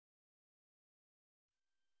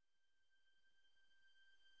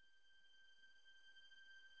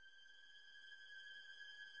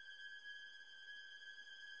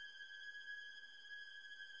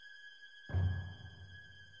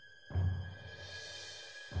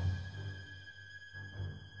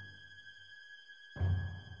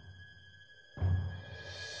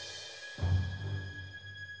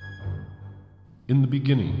In the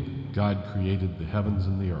beginning, God created the heavens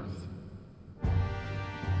and the earth.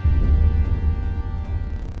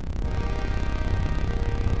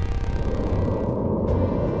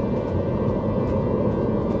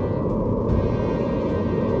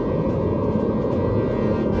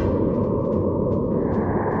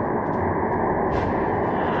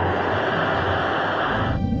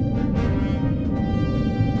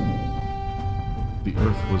 The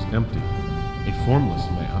earth was empty, a formless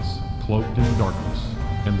mass, cloaked in darkness,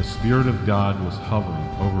 and the Spirit of God was hovering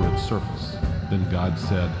over its surface. Then God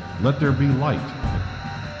said, "Let there be light."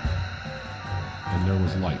 And there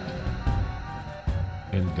was light.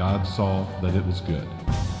 And God saw that it was good.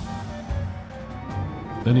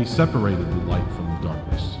 Then he separated the light from the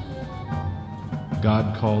darkness.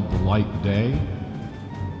 God called the light day,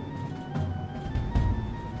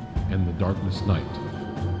 and the darkness night.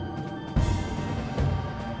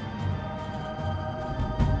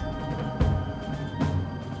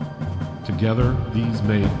 Together these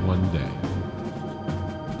made one day.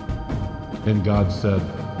 And God said,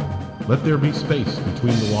 "Let there be space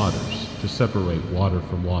between the waters to separate water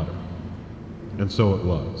from water." And so it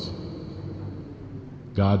was.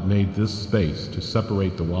 God made this space to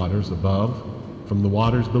separate the waters above from the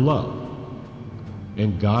waters below.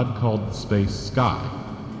 And God called the space sky.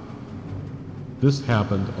 This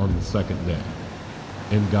happened on the second day.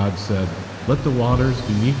 And God said, "Let the waters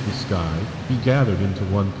beneath the sky be gathered into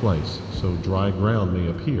one place, so dry ground may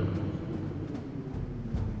appear."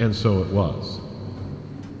 And so it was.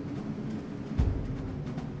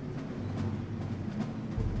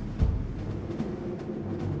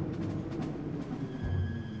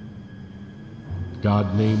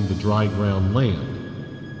 God named the dry ground land.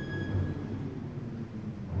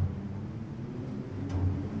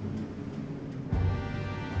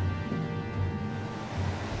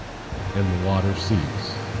 And the water seas.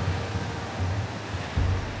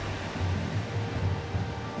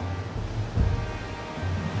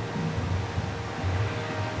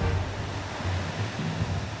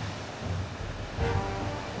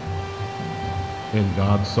 And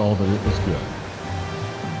God saw that it was good.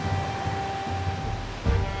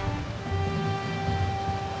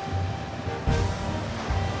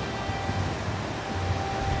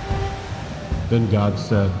 Then God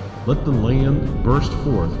said, "Let the land burst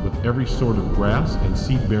forth with every sort of grass and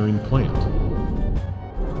seed-bearing plant."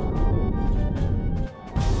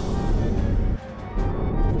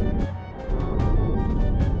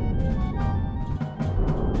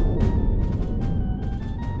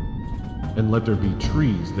 And let there be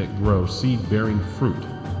trees that grow seed-bearing fruit.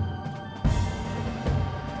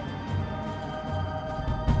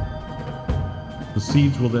 The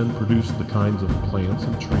seeds will then produce the kinds of plants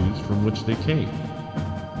and trees from which they came.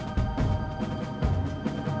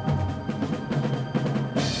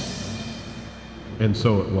 And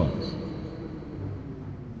so it was.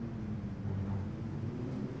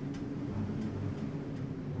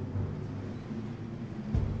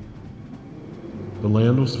 The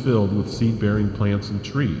land was filled with seed-bearing plants and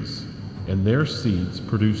trees, and their seeds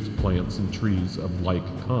produced plants and trees of like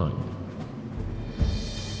kind.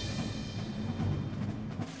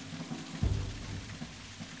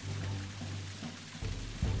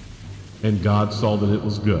 And God saw that it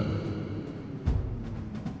was good.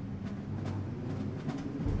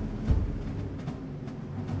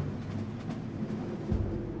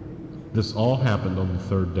 This all happened on the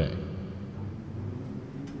third day.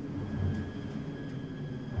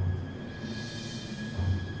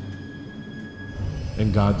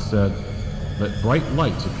 And God said, "Let bright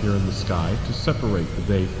lights appear in the sky to separate the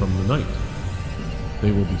day from the night.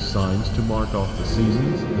 They will be signs to mark off the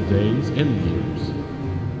seasons, the days, and years.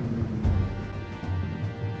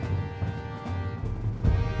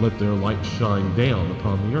 Let their light shine down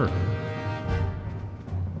upon the earth."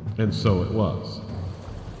 And so it was.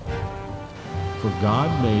 For God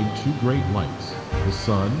made two great lights, the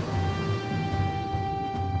sun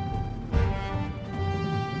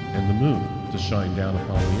and the moon, to shine down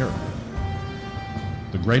upon the earth.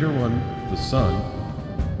 The greater one, the sun,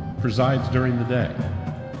 presides during the day.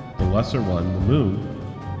 The lesser one, the moon,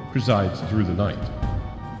 presides through the night.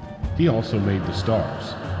 He also made the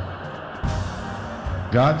stars.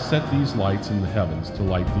 God set these lights in the heavens to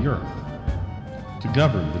light the earth, to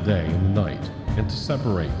govern the day and the night, and to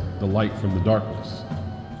separate the light from the darkness.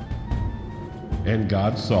 And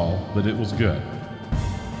God saw that it was good.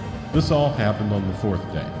 This all happened on the fourth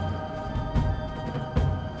day.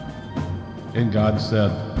 And God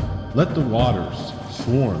said, "Let the waters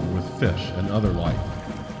swarm with fish and other life."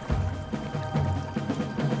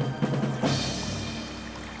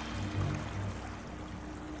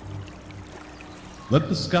 Let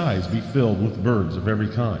the skies be filled with birds of every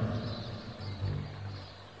kind.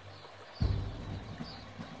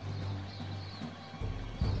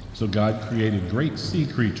 So God created great sea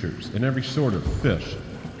creatures and every sort of fish,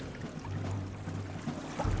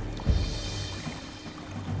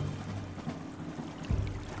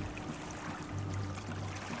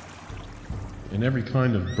 and every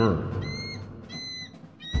kind of bird.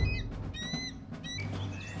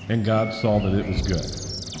 And God saw that it was good.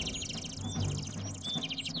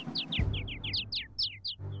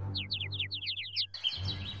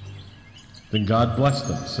 Then God blessed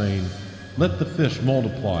them, saying, "Let the fish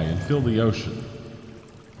multiply and fill the ocean,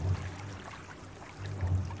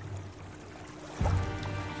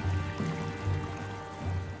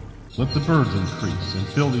 let the birds increase and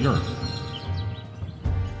fill the earth."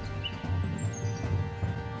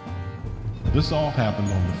 This all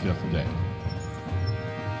happened on the fifth day.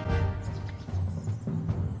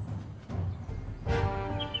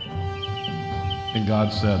 And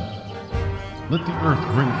God said, "Let the earth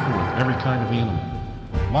bring forth every kind of animal,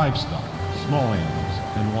 livestock, small animals,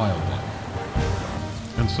 and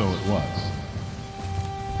wildlife." And so it was.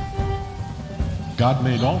 God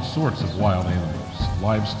made all sorts of wild animals,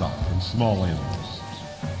 livestock, and small animals,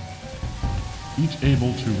 each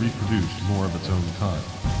able to reproduce more of its own kind.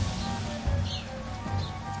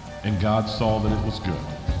 And God saw that it was good.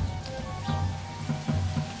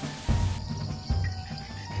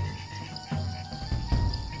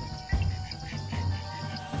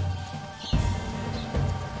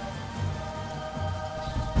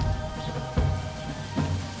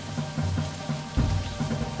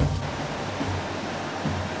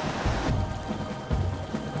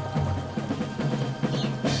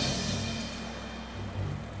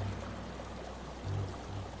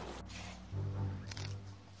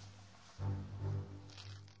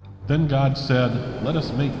 Then God said, "Let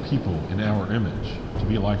us make people in our image, to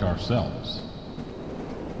be like ourselves.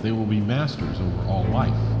 They will be masters over all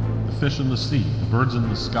life, the fish in the sea, the birds in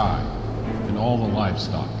the sky, and all the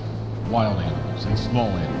livestock, wild animals and small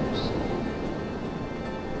animals."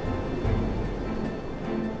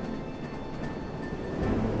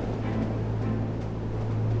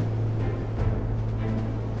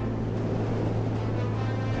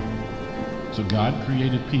 So God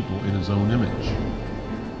created people in his own image.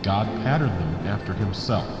 God patterned them after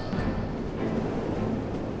himself.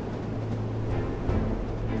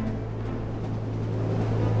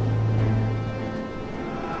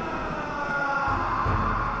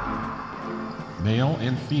 Male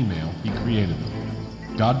and female, he created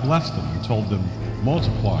them. God blessed them and told them,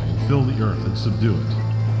 "Multiply and fill the earth and subdue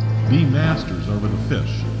it. Be masters over the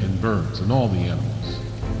fish and birds and all the animals."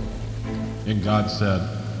 And God said,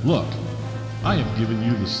 "Look, I have given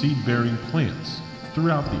you the seed-bearing plants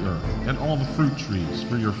throughout the earth, and all the fruit trees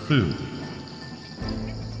for your food.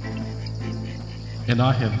 And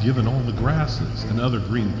I have given all the grasses and other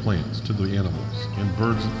green plants to the animals, and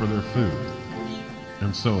birds for their food."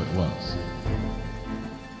 And so it was.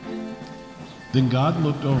 Then God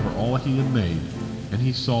looked over all he had made, and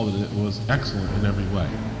he saw that it was excellent in every way.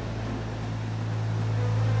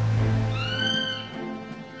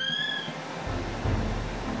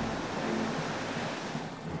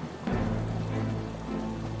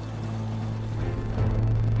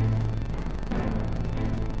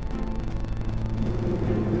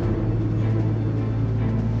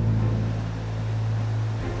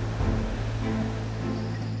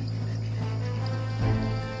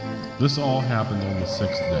 This all happened on the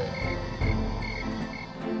sixth day.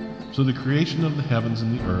 So the creation of the heavens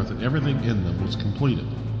and the earth and everything in them was completed.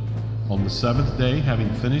 On the seventh day, having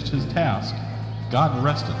finished his task, God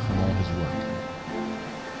rested from all his work.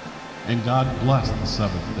 And God blessed the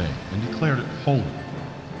seventh day and declared it holy,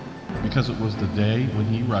 because it was the day when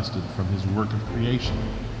he rested from his work of creation.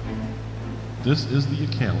 This is the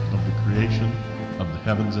account of the creation of the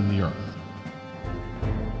heavens and the earth.